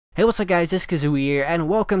Hey, what's up guys, this is Kazoo here and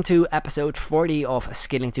welcome to episode 40 of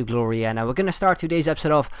Scaling to Glory. And we're gonna start today's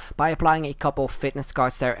episode off by applying a couple fitness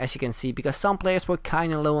cards there, as you can see, because some players were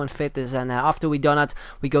kinda low on fitness. And after we done that,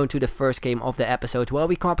 we go into the first game of the episode. Well,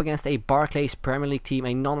 we come up against a Barclays Premier League team,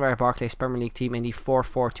 a non-rare Barclays Premier League team in the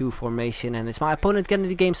 4-4-2 formation. And it's my opponent getting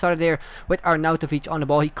the game started there with Arnautovic on the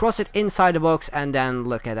ball. He crossed it inside the box and then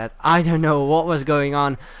look at that. I don't know what was going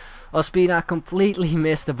on. Ospina completely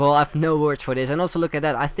missed the ball. I have no words for this. And also look at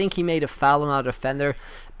that. I think he made a foul on our defender.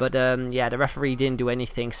 But yeah, the referee didn't do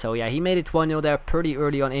anything. So yeah, he made it 1-0 there pretty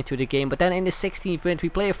early on into the game. But then in the 16th minute, we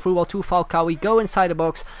play a through ball to Falcao. We go inside the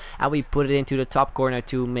box and we put it into the top corner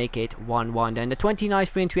to make it 1-1. Then the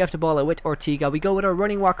 29th minute, we have the ball with Ortega. We go with a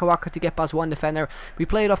running Waka Waka to get past one defender. We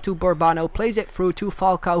play it off to Borbano. Plays it through to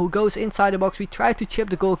Falcao, who goes inside the box. We try to chip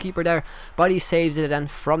the goalkeeper there, but he saves it. And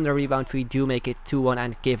from the rebound, we do make it 2-1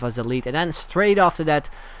 and give us the lead. And then straight after that,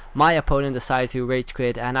 my opponent decided to rage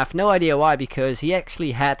quit, and I have no idea why, because he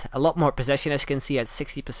actually had a lot more possession, as you can see, at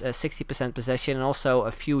 60% possession and also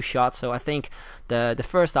a few shots. So I think the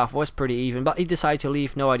first half was pretty even, but he decided to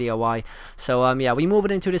leave, no idea why. So yeah, we move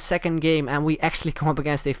it into the second game and we actually come up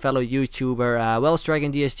against a fellow YouTuber,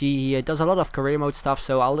 WelshDragonDSG. He does a lot of career mode stuff,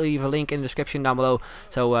 so I'll leave a link in the description down below,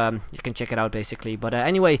 so you can check it out basically. But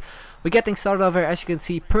anyway, we get things started over, as you can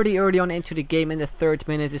see, pretty early on into the game. In the 3rd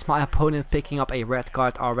minute is my opponent picking up a red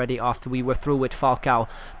card already after we were through with Falcao.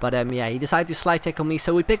 But yeah, he decided to slide tackle me,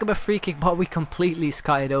 so we pick up a free kick, but we completely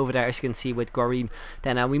sky it over there, as you can see, with Guarin.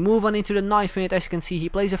 Then we move on into the 9th minute. As you can see, he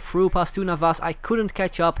plays a through pass to Navas. I couldn't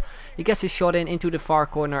catch up. He gets his shot in into the far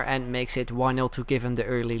corner and makes it 1-0 to give him the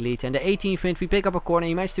early lead. And the 18th minute, we pick up a corner.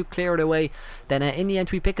 He managed to clear it away. Then in the end,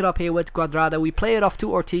 we pick it up here with Quadrado. We play it off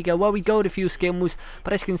to Ortega, where we go with a few skill moves,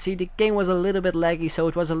 but as you can see, the game was a little bit laggy, so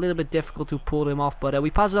it was a little bit difficult to pull him off. But we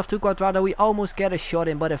pass it off to Quadrado. We almost get a shot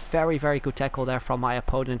in, but a very good tackle there from my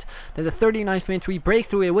opponent. Then the 39th minute, we break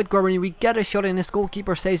through here with Guarini. We get a shot in. His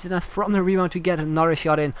goalkeeper saves it, and from the rebound we get another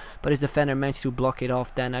shot in, but his defender managed to block it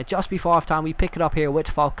off. Then just before half time, we pick it up here with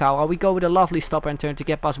Falcao. We go with a lovely stopper and turn to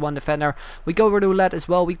get past one defender. We go over to Roulette as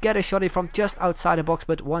well. We get a shot in from just outside the box,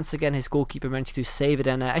 but once again his goalkeeper managed to save it.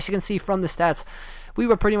 And as you can see from the stats, we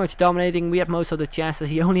were pretty much dominating. We had most of the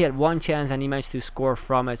chances. He only had one chance and he managed to score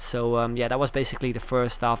from it. So yeah, that was basically the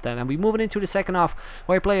first half then. And we move it into the second half,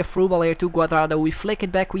 where we play a through ball here to Quadrado. We flick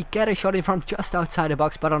it back. We get a shot in from just outside the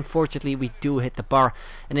box, but unfortunately we do hit the bar.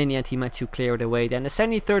 And in the end he managed to clear it away. Then the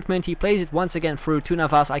 73rd minute, he plays it once again through to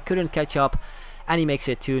Navas. I couldn't catch up, and he makes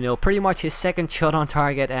it 2-0. Pretty much his second shot on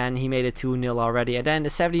target, and he made it 2-0 already. And then the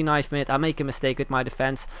 79th minute, I make a mistake with my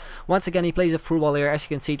defense. Once again, he plays a through ball here. As you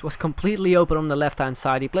can see, it was completely open on the left-hand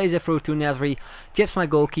side. He plays it through to Nesri, chips my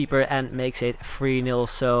goalkeeper, and makes it 3-0.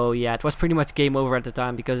 So yeah, it was pretty much game over at the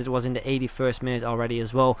time, because it was in the 81st minute already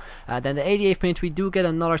as well. Then the 88th minute, we do get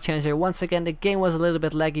another chance here. Once again, the game was a little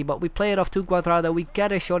bit laggy, but we play it off to Quadrado. We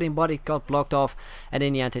get a shot in, but it got blocked off, and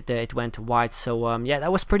in the end it went wide. So yeah,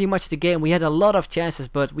 that was pretty much the game. We had a lot of chances,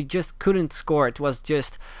 but we just couldn't score. It was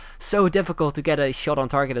just so difficult to get a shot on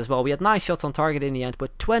target as well. We had 9 shots on target in the end,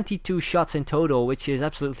 but 22 shots in total, which is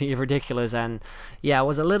absolutely ridiculous. And yeah, I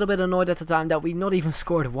was a little bit annoyed at the time that we not even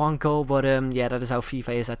scored 1 goal, but yeah, that is how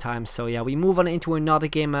FIFA is at times. So yeah, we move on into another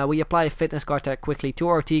game. We apply a fitness card there quickly to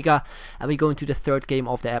Ortega, and we go into the 3rd game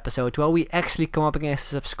of the episode. Well, we actually come up against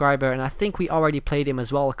a subscriber, and I think we already played him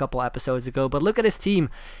as well a couple episodes ago. But look at his team: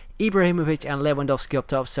 Ibrahimovic and Lewandowski up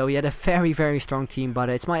top. So he had a very strong team, but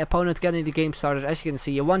it's my opponent getting the game started. As you can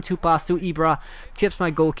see, a 1-2 pass to Ibra, chips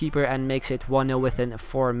my goalkeeper and makes it 1-0 within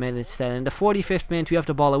 4 minutes. Then in the 45th minute, we have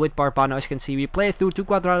the ball with Barbano. As you can see, we play it through to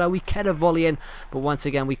Quadrado. We get a volley in, but once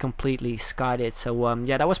again we completely skied it. So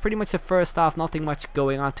yeah, that was pretty much the first half. Nothing much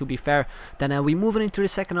going on, to be fair. Then we move it into the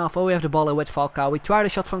second half. We have the ball with Falcao. We tried a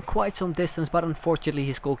shot from quite some distance, but unfortunately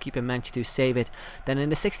his goalkeeper managed to save it. Then in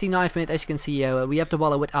the 69th minute, as you can see, we have the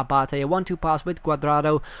ball with Abate. A 1-2 pass with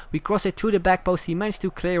Quadrado. We cross it to the back post. He managed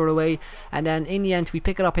to clear it away, and then in the end we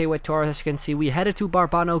pick it up here with Torres. As you can see, we headed to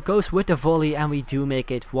Barbano, goes with the volley, and we do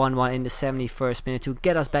make it 1-1 in the 71st minute to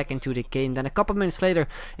get us back into the game. Then a couple minutes later,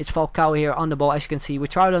 it's Falcao here on the ball. As you can see, we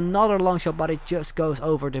tried another long shot, but it just goes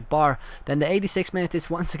over the bar. Then the 86th minute is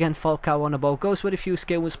once again Falcao on the ball, goes with a few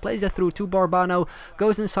skill moves, plays it through to Barbano,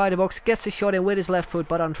 goes inside the box, gets a shot in with his left foot,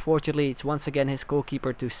 but unfortunately it's once again his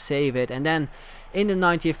goalkeeper to save it. And then in the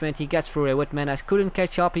 90th minute, he gets through it with Menes, couldn't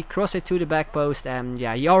catch up. He crossed it to the back post, and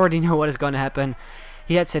yeah, you already know what is going to happen.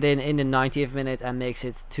 He heads it in the 90th minute and makes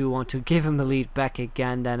it 2-1 to give him the lead back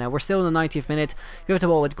again. Then we're still in the 90th minute. We have the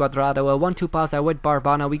ball with Quadrado. A 1-2 pass there with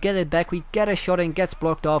Barbano. We get it back. We get a shot in, gets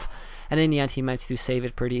blocked off. and in the end he managed to save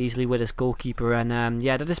it pretty easily with his goalkeeper. And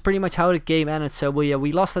yeah, that is pretty much how the game ended. So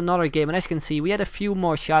we lost another game, and as you can see, we had a few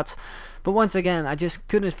more shots, but once again I just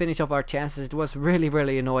couldn't finish off our chances. It was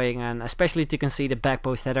really annoying, and especially to concede the back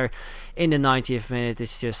post header in the 90th minute.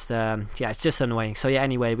 It's just yeah, it's just annoying. So yeah,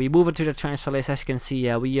 anyway, we move into the transfer list. As you can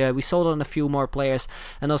see, we sold on a few more players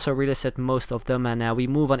and also relisted most of them, and we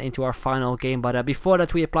move on into our final game. But before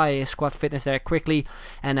that, we apply a squad fitness there quickly,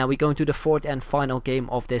 and we go into the fourth and final game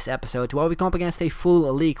of this episode, where we come up against a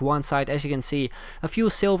full League 1 side. As you can see, a few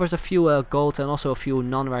silvers, a few golds, and also a few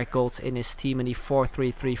non-rare golds in his team in the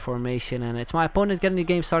 4-3-3 formation. And it's my opponent getting the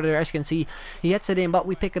game started there. As you can see, he hits it in, but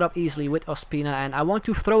we pick it up easily with Ospina, and I want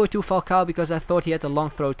to throw it to Falcao because I thought he had the long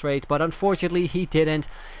throw trade, but unfortunately he didn't.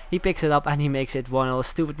 He picks it up and he makes it 1-0.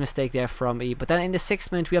 Stupid mistake there from me. But then in the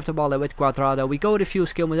 6th minute we have the ball there with Cuadrado. We go with a few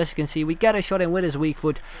skill moves. As you can see, we get a shot in with his weak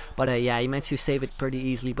foot, but yeah, he managed to save it pretty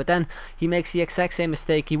easily. But then he makes the exact same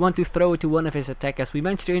mistake. He wants to throw it to one of his attackers. We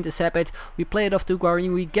managed to intercept it. We play it off to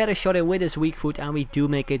Guarin. We get a shot in with his weak foot, and we do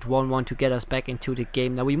make it 1-1 to get us back into the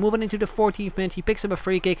game. Now we move on into the 14th minute. He picks up a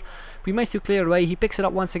free kick. We managed to clear it away. He picks it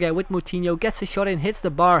up once again with Moutinho. Gets a shot in, hits the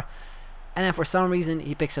bar, and then for some reason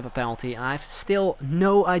he picks up a penalty, and I have still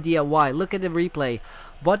no idea why. Look at the replay.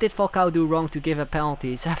 What did Falcao do wrong to give a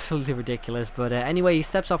penalty? It's absolutely ridiculous. But anyway, he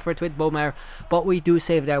steps up for it with Bomer, but we do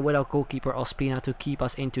save there with our goalkeeper Ospina to keep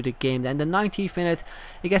us into the game. Then the 19th minute,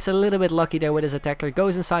 he gets a little bit lucky there with his attacker,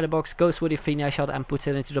 goes inside the box, goes with a finesse shot and puts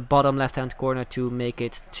it into the bottom left hand corner to make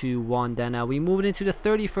it 2-1. Then we move it into the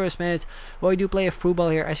 31st minute, where we do play a through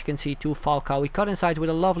ball here, as you can see, to Falcao. We cut inside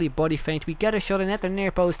with a lovely body feint. We get a shot in at the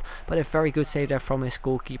near post, but a very good save there from his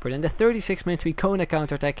goalkeeper. Then the 36th minute, we go on a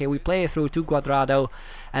counter attack here. We play it through to Cuadrado,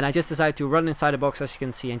 and I just decided to run inside the box, as you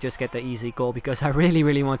can see, and just get the easy goal because I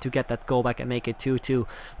really want to get that goal back and make it 2-2.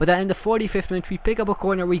 But then in the 45th minute we pick up a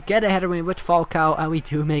corner, we get a header in with Falcao, and we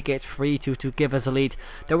do make it 3-2 to give us a lead.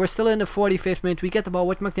 Then we're still in the 45th minute, we get the ball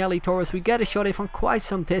with McNally Torres, we get a shot in from quite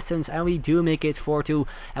some distance, and we do make it 4-2,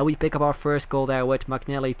 and we pick up our first goal there with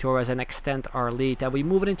McNally Torres and extend our lead. And we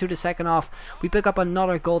move it into the second half, we pick up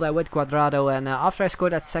another goal there with Cuadrado, and after I score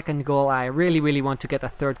that second goal, I really want to get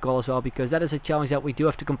that third goal as well, because that is a challenge that we do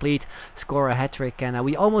have to complete, score a hat-trick, and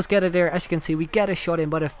we almost get it there. As you can see, we get a shot in,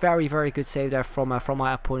 but a very good save there from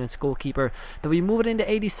my opponent's goalkeeper. Then we move it in the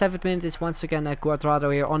 87th minute. It's once again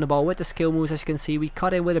Cuadrado here on the ball with the skill moves. As you can see, we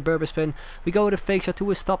cut in with a Berber spin, we go with a fake shot to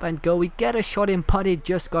a stop and go. We get a shot in, but it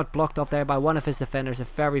just got blocked off there by one of his defenders. A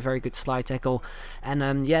very good slide tackle,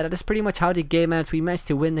 and yeah, that is pretty much how the game ended. We managed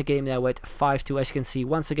to win the game there with 5-2. As you can see,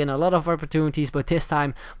 once again, a lot of opportunities, but this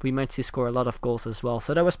time we managed to score a lot of goals as well,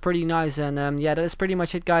 so that was pretty nice. And yeah, that is pretty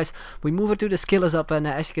much it, guys. We move it to the skillers up, and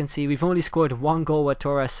as you can see, we've only scored one goal with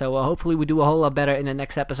Torres, so hopefully we do a whole lot better in the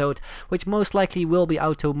next episode, which most likely will be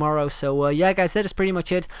out tomorrow. So yeah, guys, that is pretty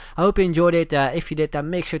much it. I hope you enjoyed it. If you did, then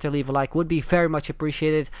make sure to leave a like, would be very much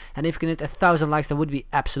appreciated, and if you can hit 1,000 likes, that would be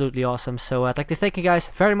absolutely awesome. So I'd like to thank you guys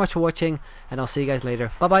very much for watching, and I'll see you guys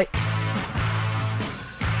later. Bye bye.